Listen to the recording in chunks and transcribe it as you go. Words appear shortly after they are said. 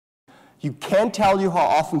You can't tell you how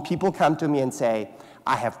often people come to me and say,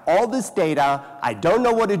 I have all this data, I don't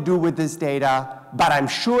know what to do with this data, but I'm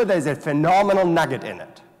sure there's a phenomenal nugget in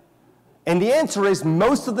it. And the answer is,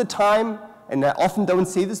 most of the time, and I often don't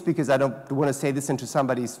say this because I don't want to say this into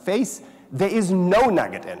somebody's face, there is no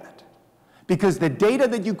nugget in it. Because the data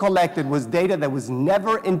that you collected was data that was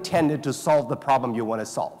never intended to solve the problem you want to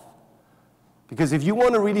solve. Because if you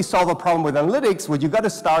want to really solve a problem with analytics, what you got to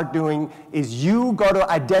start doing is you got to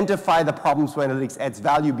identify the problems where analytics adds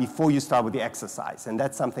value before you start with the exercise. And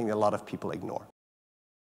that's something that a lot of people ignore.